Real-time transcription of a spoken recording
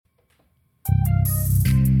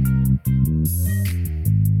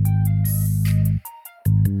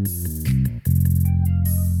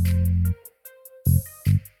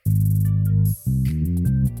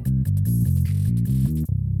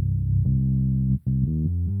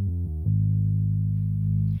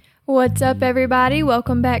What's up, everybody?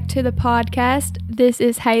 Welcome back to the podcast. This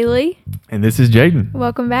is Haley. And this is Jaden.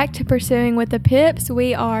 Welcome back to Pursuing with the Pips.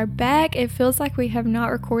 We are back. It feels like we have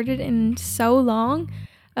not recorded in so long,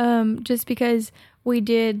 just because we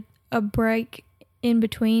did a break in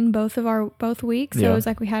between both weeks. So it was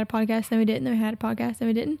like we had a podcast, then we didn't, then we had a podcast, then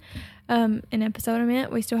we didn't. An episode, I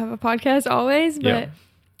meant. We still have a podcast always, but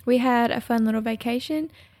we had a fun little vacation.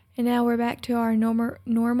 And now we're back to our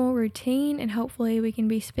normal routine, and hopefully we can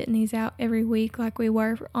be spitting these out every week like we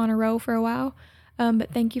were on a roll for a while.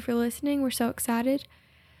 But thank you for listening. We're so excited.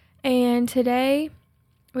 And today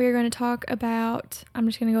we are going to talk about, I'm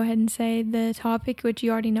just going to go ahead and say the topic, which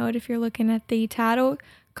you already know it if you're looking at the title,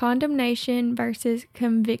 condemnation versus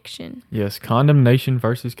conviction. Yes, condemnation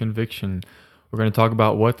versus conviction. We're going to talk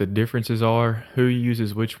about what the differences are, who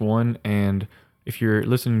uses which one, and if you're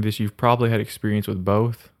listening to this, you've probably had experience with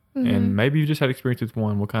both. Mm-hmm. And maybe you just had experience with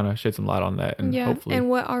one. We'll kind of shed some light on that. And hopefully, and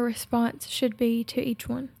what our response should be to each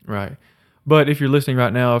one. Right. But if you're listening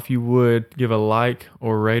right now, if you would give a like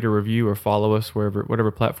or rate or review or follow us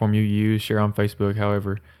whatever platform you use, share on Facebook,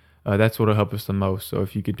 however, that's what'll help us the most. So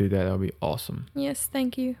if you could do that would be awesome. Yes,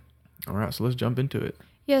 thank you. All right, so let's jump into it.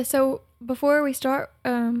 Yeah, so before we start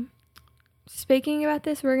speaking about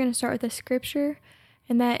this, we're going to start with a scripture.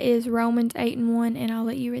 And that is Romans 8:1, and I'll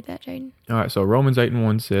let you read that, Jaden. All right, so Romans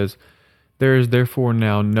 8:1 says, "There is therefore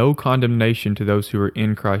now no condemnation to those who are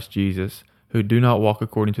in Christ Jesus, who do not walk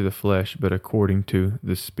according to the flesh, but according to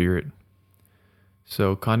the Spirit."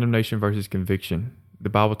 So condemnation versus conviction. The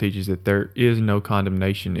Bible teaches that there is no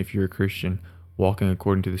condemnation if you're a Christian walking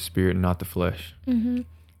according to the Spirit and not the flesh. Mm-hmm.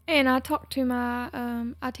 And I talked to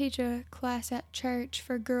I teach a class at church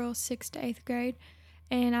for girls 6th to 8th grade.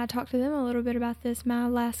 And I talked to them a little bit about this my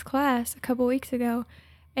last class a couple weeks ago.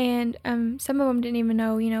 And some of them didn't even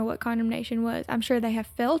know, what condemnation was. I'm sure they have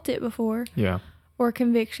felt it before. Yeah. Or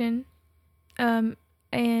conviction. And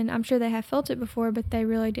I'm sure they have felt it before, but they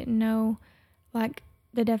really didn't know, like,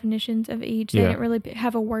 the definitions of each. They didn't really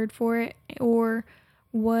have a word for it or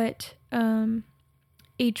what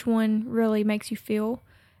each one really makes you feel.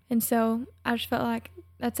 And so I just felt like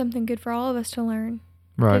that's something good for all of us to learn.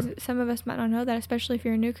 Right. Because some of us might not know that, especially if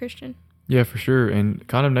you're a new Christian. Yeah, for sure. And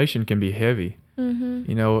condemnation can be heavy.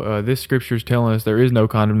 Mm-hmm. This scripture is telling us there is no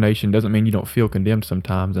condemnation. Doesn't mean you don't feel condemned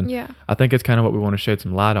sometimes. And I think it's kind of what we want to shed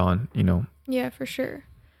some light on, Yeah, for sure.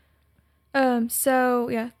 I'm just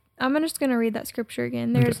going to read that scripture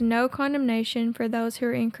again. There is no condemnation for those who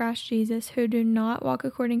are in Christ Jesus, who do not walk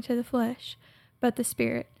according to the flesh, but the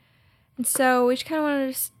Spirit. And so we just kind of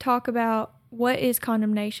want to talk about what is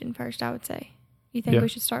condemnation first, I would say. You think we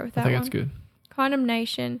should start with that one? I think that's good.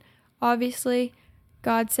 Condemnation, obviously,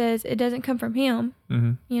 God says it doesn't come from Him,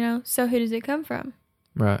 so who does it come from?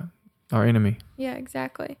 Right. Our enemy. Yeah,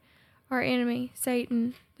 exactly. Our enemy,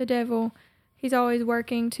 Satan, the devil, he's always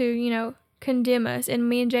working to, condemn us. And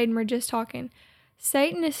me and Jaden were just talking.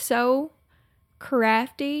 Satan is so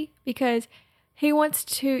crafty because he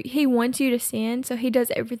wants you to sin, so he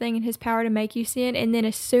does everything in his power to make you sin, and then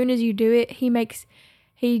as soon as you do it,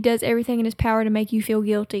 he does everything in his power to make you feel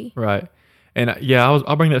guilty. Right. And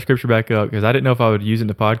I'll bring that scripture back up because I didn't know if I would use it in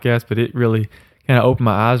the podcast, but it really kind of opened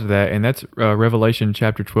my eyes to that. And that's Revelation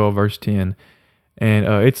chapter 12, verse 10. And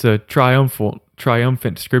it's a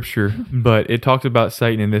triumphant scripture, but it talks about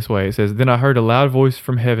Satan in this way. It says, "Then I heard a loud voice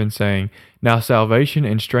from heaven saying, 'Now salvation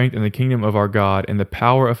and strength in the kingdom of our God and the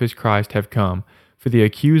power of his Christ have come. For the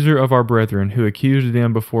accuser of our brethren, who accused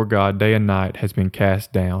them before God day and night, has been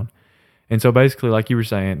cast down.'" And so basically, like you were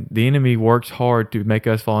saying, the enemy works hard to make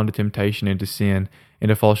us fall into temptation and to sin and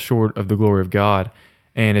to fall short of the glory of God.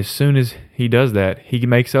 And as soon as he does that, he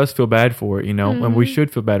makes us feel bad for it, when we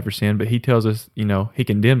should feel bad for sin, but he tells us, he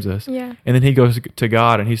condemns us. Yeah. And then he goes to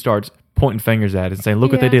God and he starts pointing fingers at us and saying,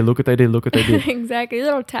 look what they did, look what they did, look what they did. Exactly.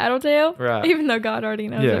 Little tattletale. Right. Even though God already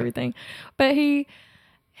knows everything. But he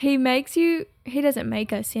doesn't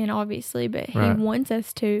make us sin, obviously, but he wants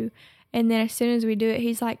us to. And then as soon as we do it,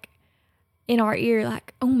 he's like, in our ear,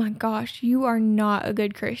 like, "Oh my gosh, you are not a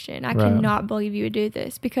good Christian. I cannot believe you would do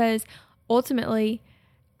this." Because ultimately,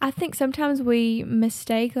 I think sometimes we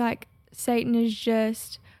mistake, like, Satan is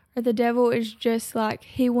just, or the devil is just like,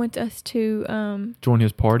 he wants us to join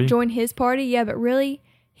his party. Yeah, but really,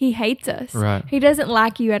 he hates us. Right. He doesn't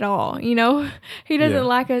like you at all, you know? He doesn't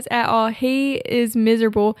like us at all. He is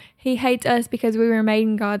miserable. He hates us because we were made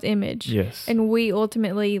in God's image. Yes. And we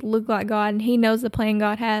ultimately look like God, and he knows the plan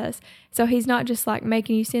God has. So he's not just like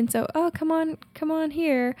making you sin. So, oh, come on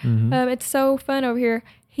here. Mm-hmm. It's so fun over here.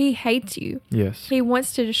 He hates you. Yes. He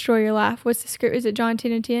wants to destroy your life. What's the script? Is it John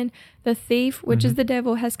 10:10? The thief, which is the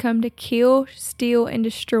devil, has come to kill, steal, and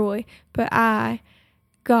destroy. But I,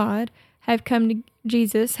 God,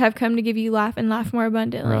 Jesus, have come to give you life and life more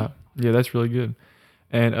abundantly. Right. Yeah, that's really good.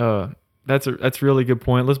 And that's a really good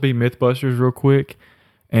point. Let's be Mythbusters real quick.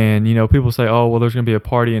 And, people say, oh, well, there's going to be a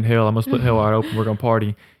party in hell. I'm going to split hell wide open. We're going to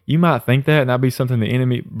party. You might think that, and that'd be something the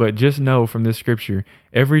enemy, but just know from this scripture,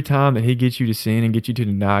 every time that he gets you to sin and gets you to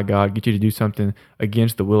deny God, get you to do something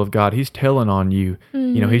against the will of God, he's telling on you.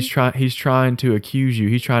 Mm-hmm. He's trying to accuse you.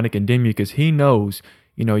 He's trying to condemn you because he knows,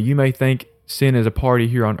 you may think sin is a party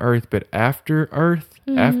here on earth, but after earth,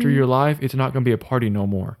 after your life, it's not going to be a party no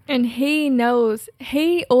more. And he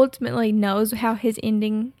ultimately knows how his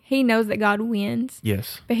ending, he knows that God wins.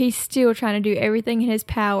 Yes. But he's still trying to do everything in his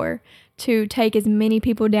power to take as many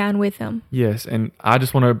people down with him. Yes, and I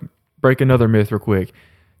just want to break another myth real quick.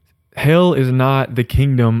 Hell is not the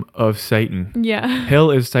kingdom of Satan. Yeah.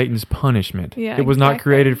 Hell is Satan's punishment. Yeah, it was not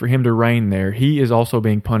created for him to reign there. He is also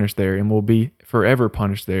being punished there and will be forever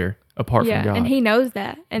punished there apart from God. And he knows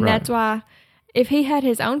that. And that's why if he had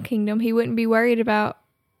his own kingdom, he wouldn't be worried about,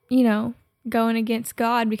 going against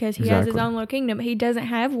God because he has his own little kingdom. He doesn't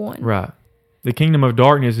have one. Right. The kingdom of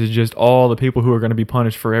darkness is just all the people who are going to be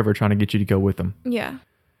punished forever trying to get you to go with them. Yeah.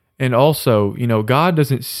 And also, God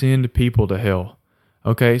doesn't send people to hell.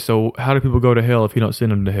 Okay, so how do people go to hell if he don't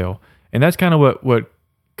send them to hell? And that's kind of what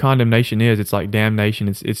condemnation is. It's like damnation.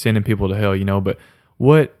 It's sending people to hell,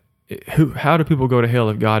 But how do people go to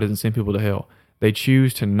hell if God doesn't send people to hell? They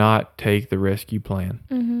choose to not take the rescue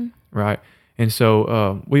plan, right? And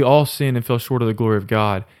so we all sin and fell short of the glory of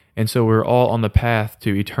God. And so we're all on the path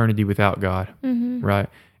to eternity without God, right?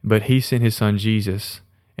 But he sent his son Jesus,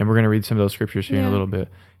 and we're going to read some of those scriptures here in a little bit.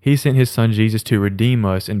 He sent his son Jesus to redeem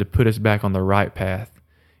us and to put us back on the right path.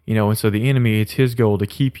 And so the enemy, it's his goal to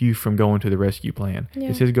keep you from going to the rescue plan. Yeah.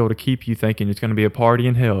 It's his goal to keep you thinking it's going to be a party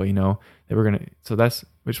in hell, that we're going to. So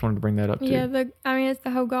we just wanted to bring that up too. Yeah, it's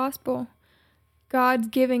the whole gospel. God's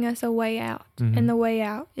giving us a way out, and the way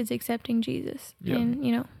out is accepting Jesus. Yep.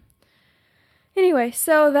 And, Anyway,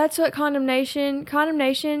 so that's what condemnation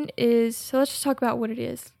is. So let's just talk about what it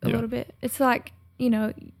is a little bit. It's like,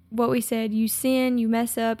 what we said, you sin, you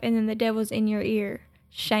mess up, and then the devil's in your ear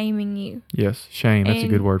shaming you. Yes, shame. That's a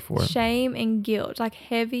good word for it. Shame and guilt, like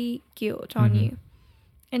heavy guilt on you.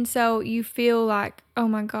 And so you feel like, oh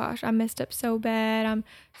my gosh, I messed up so bad. I'm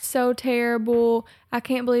so terrible. I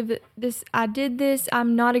can't believe that I did this.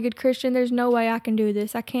 I'm not a good Christian. There's no way I can do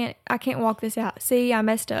this. I can't walk this out. See, I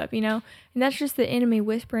messed up, And that's just the enemy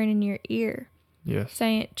whispering in your ear. Yes.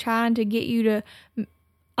 Trying to get you to,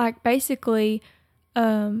 like, basically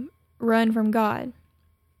run from God.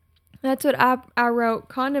 That's what I wrote.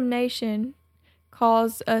 Condemnation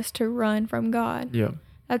calls us to run from God. Yeah.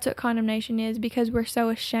 That's what condemnation is, because we're so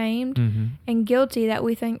ashamed and guilty that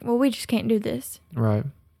we think, well, we just can't do this. Right.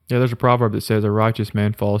 Yeah, there's a proverb that says a righteous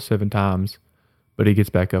man falls 7 times, but he gets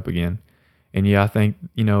back up again. And I think,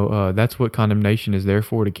 that's what condemnation is there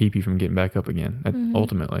for, to keep you from getting back up again.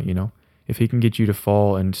 Ultimately, if he can get you to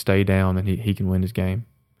fall and stay down, then he can win his game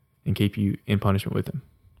and keep you in punishment with him.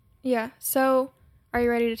 Yeah. So are you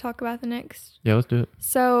ready to talk about the next? Yeah, let's do it.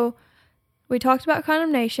 So we talked about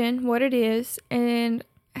condemnation, what it is, and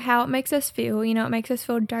how it makes us feel. It makes us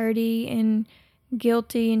feel dirty and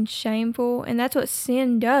guilty and shameful, and that's what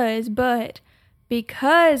sin does. But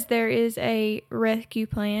because there is a rescue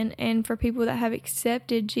plan, and for people that have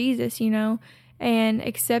accepted Jesus, and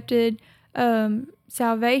accepted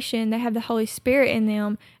salvation, they have the Holy Spirit in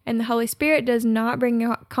them, and the Holy Spirit does not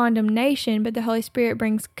bring condemnation, but the Holy Spirit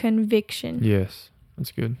brings conviction. Yes,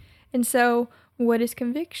 that's good. And so what is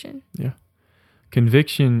conviction? Yeah.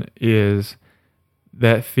 Conviction is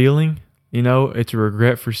that feeling, it's a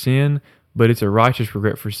regret for sin, but it's a righteous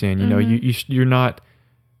regret for sin. You're not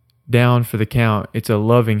down for the count. It's a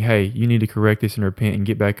loving, hey, you need to correct this and repent and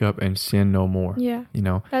get back up and sin no more. Yeah.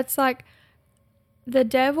 That's like the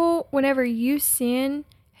devil, whenever you sin,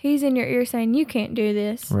 he's in your ear saying, you can't do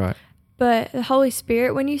this. Right. But the Holy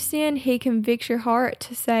Spirit, when you sin, he convicts your heart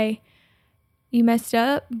to say, you messed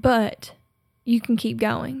up, but you can keep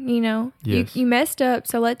going, Yes. You messed up,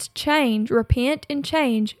 so let's repent and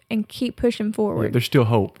change and keep pushing forward. Yeah, there's still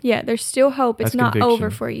hope. Yeah, there's still hope. It's not conviction.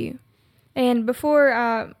 over for you. And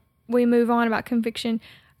before we move on about conviction,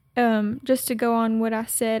 just to go on what I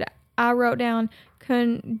said, I wrote down,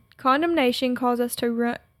 Condemnation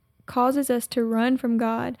causes us to run from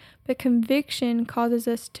God, but conviction causes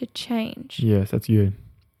us to change. Yes, that's good.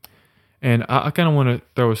 And I kind of want to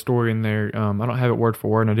throw a story in there. I don't have it word for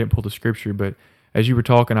word, and I didn't pull the scripture, but as you were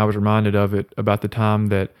talking, I was reminded of it about the time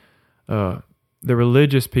that the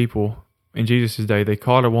religious people in Jesus' day, they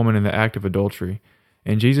caught a woman in the act of adultery.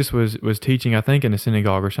 And Jesus was teaching, I think, in a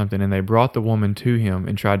synagogue or something, and they brought the woman to him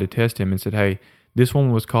and tried to test him and said, hey, this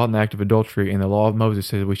woman was caught in the act of adultery, and the law of Moses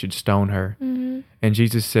says we should stone her. Mm-hmm. And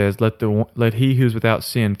Jesus says, let he who is without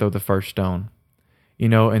sin throw the first stone.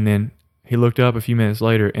 And then he looked up a few minutes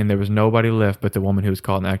later, and there was nobody left but the woman who was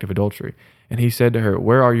caught in the act of adultery. And he said to her,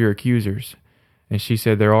 where are your accusers? And she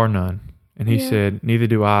said, there are none. And he said, neither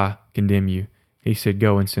do I condemn you. He said,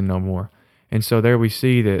 go and sin no more. And so there we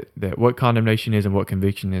see that what condemnation is and what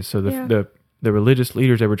conviction is. So the religious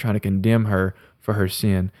leaders, they were trying to condemn her for her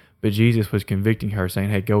sin, but Jesus was convicting her, saying,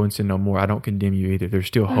 hey, go and sin no more. I don't condemn you either. There's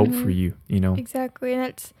still hope for you, Exactly.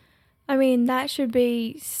 And that should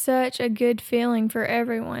be such a good feeling for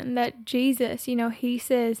everyone, that Jesus, he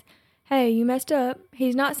says, hey, you messed up.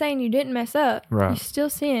 He's not saying you didn't mess up. Right. You still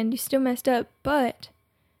sinned. You still messed up, but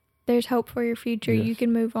there's hope for your future. Yes. You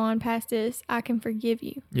can move on past this. I can forgive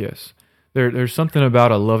you. Yes. There's something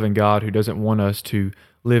about a loving God who doesn't want us to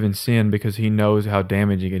live in sin because he knows how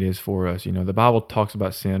damaging it is for us. The Bible talks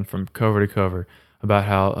about sin from cover to cover, about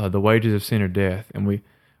how the wages of sin are death. And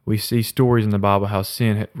we see stories in the Bible how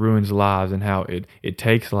sin ruins lives and how it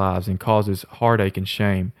takes lives and causes heartache and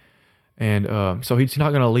shame. And so he's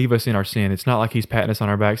not going to leave us in our sin. It's not like he's patting us on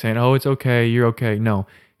our back saying, oh, it's okay, you're okay. No,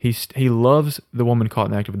 he loves the woman caught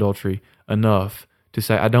in the act of adultery enough to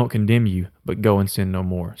say, I don't condemn you, but go and sin no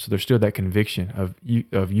more. So there's still that conviction of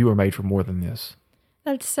you are made for more than this.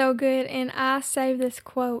 That's so good. And I saved this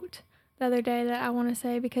quote the other day that I want to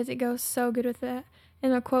say because it goes so good with that.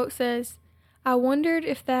 And the quote says, I wondered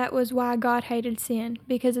if that was why God hated sin,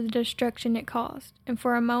 because of the destruction it caused. And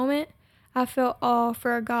for a moment, I felt awe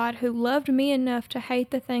for a God who loved me enough to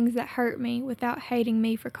hate the things that hurt me without hating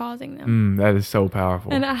me for causing them. That is so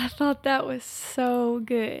powerful. And I thought that was so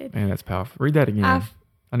good. Man, that's powerful. Read that again.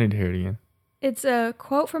 I need to hear it again. It's a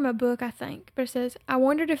quote from a book, I think. But it says, I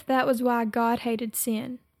wondered if that was why God hated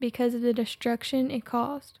sin, because of the destruction it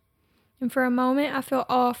caused. And for a moment, I felt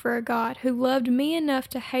awe for a God who loved me enough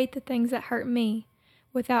to hate the things that hurt me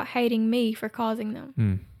without hating me for causing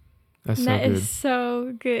them. That's so good. That is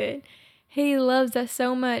so good. He loves us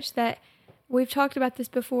so much that we've talked about this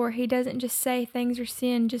before. He doesn't just say things are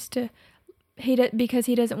sin because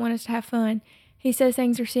he doesn't want us to have fun. He says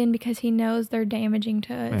things are sin because he knows they're damaging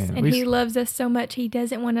to us. Man, and he loves us so much, he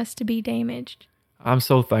doesn't want us to be damaged. I'm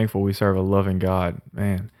so thankful we serve a loving God,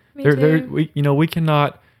 man. Me too. We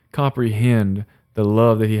cannot comprehend the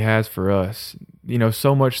love that he has for us.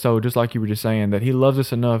 So much so, just like you were just saying, that he loves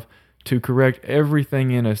us enough to correct everything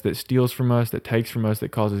in us that steals from us, that takes from us, that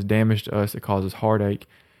causes damage to us, that causes heartache.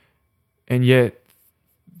 And yet,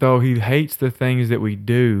 though he hates the things that we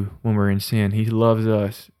do when we're in sin, he loves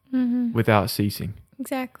us without ceasing.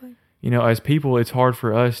 Exactly. As people, it's hard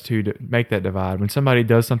for us to make that divide. When somebody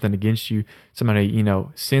does something against you, somebody,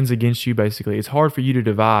 sins against you, basically, it's hard for you to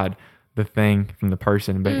divide the thing from the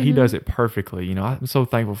person, but he does it perfectly. I'm so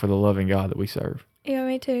thankful for the loving God that we serve. Yeah,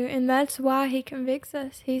 me too. And that's why he convicts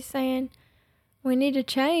us. He's saying, we need to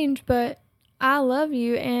change, but I love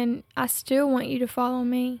you and I still want you to follow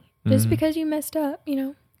me just because you messed up,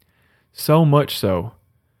 So much so.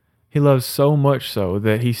 He loves so much so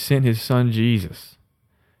that he sent his son Jesus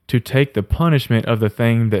to take the punishment of the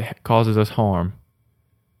thing that causes us harm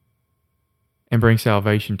and bring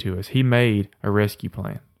salvation to us. He made a rescue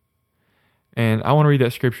plan. And I want to read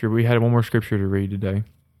that scripture. We had one more scripture to read today.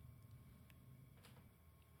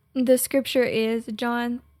 The scripture is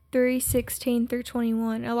John 3:16 through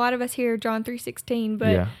 21. A lot of us hear John 3:16,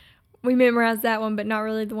 but we memorized that one, but not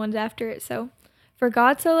really the ones after it. So, for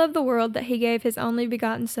God so loved the world that he gave his only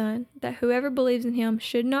begotten Son, that whoever believes in him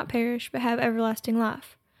should not perish, but have everlasting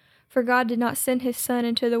life. For God did not send his Son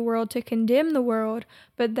into the world to condemn the world,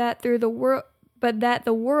 but that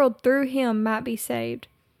the world through him might be saved.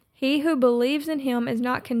 He who believes in him is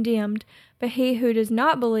not condemned, but he who does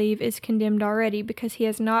not believe is condemned already, because he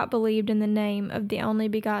has not believed in the name of the only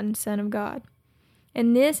begotten Son of God.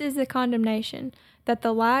 And this is the condemnation, that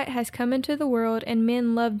the light has come into the world, and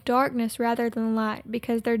men loved darkness rather than light,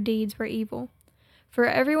 because their deeds were evil. For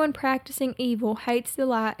everyone practicing evil hates the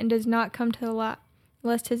light and does not come to the light,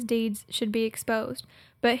 lest his deeds should be exposed.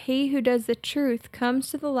 But he who does the truth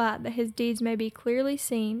comes to the light, that his deeds may be clearly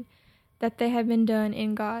seen, that they have been done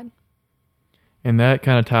in God. And that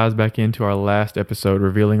kind of ties back into our last episode,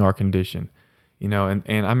 revealing our condition. And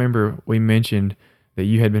I remember we mentioned that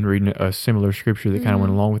you had been reading a similar scripture that kind of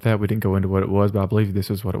went Mhm. along with that. We didn't go into what it was, but I believe this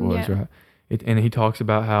is what it was, Yeah. right? And he talks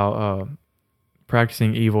about how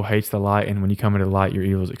practicing evil hates the light, and when you come into the light, your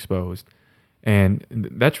evil is exposed. And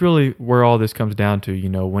that's really where all this comes down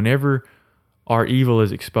to. Whenever our evil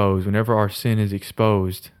is exposed, whenever our sin is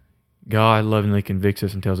exposed, God lovingly convicts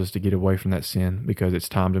us and tells us to get away from that sin because it's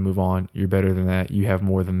time to move on. You're better than that. You have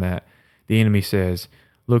more than that. The enemy says,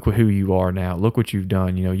 look who you are now. Look what you've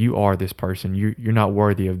done. You are this person. You're not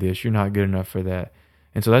worthy of this. You're not good enough for that.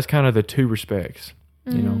 And so that's kind of the two respects.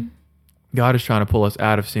 God is trying to pull us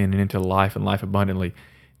out of sin and into life and life abundantly.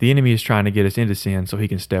 The enemy is trying to get us into sin so he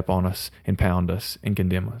can step on us and pound us and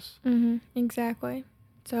condemn us. Exactly.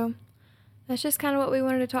 So that's just kind of what we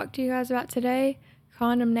wanted to talk to you guys about today.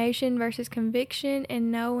 Condemnation versus conviction,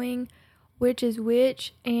 and knowing which is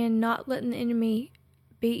which, and not letting the enemy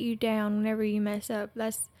beat you down whenever you mess up.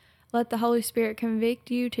 Let the Holy Spirit convict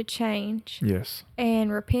you to change. Yes.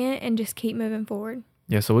 And repent and just keep moving forward.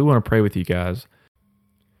 Yeah, so we want to pray with you guys.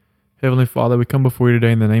 Heavenly Father, we come before you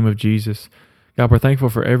today in the name of Jesus. God, we're thankful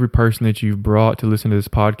for every person that you've brought to listen to this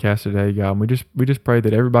podcast today, God. And we just pray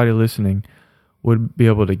that everybody listening would be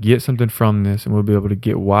able to get something from this, and we'll be able to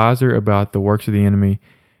get wiser about the works of the enemy.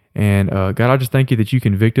 And God, I just thank you that you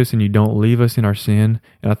convict us and you don't leave us in our sin.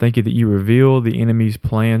 And I thank you that you reveal the enemy's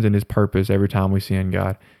plans and his purpose every time we sin,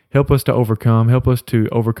 God. Help us to overcome. Help us to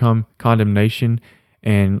overcome condemnation.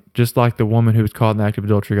 And just like the woman who was caught in the act of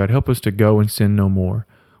adultery, God, help us to go and sin no more.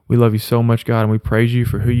 We love you so much, God, and we praise you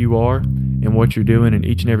for who you are and what you're doing in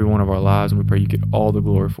each and every one of our lives. And we pray you get all the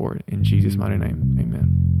glory for it. In Jesus' mighty name,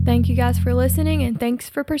 amen. Thank you guys for listening, and thanks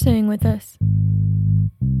for pursuing with us.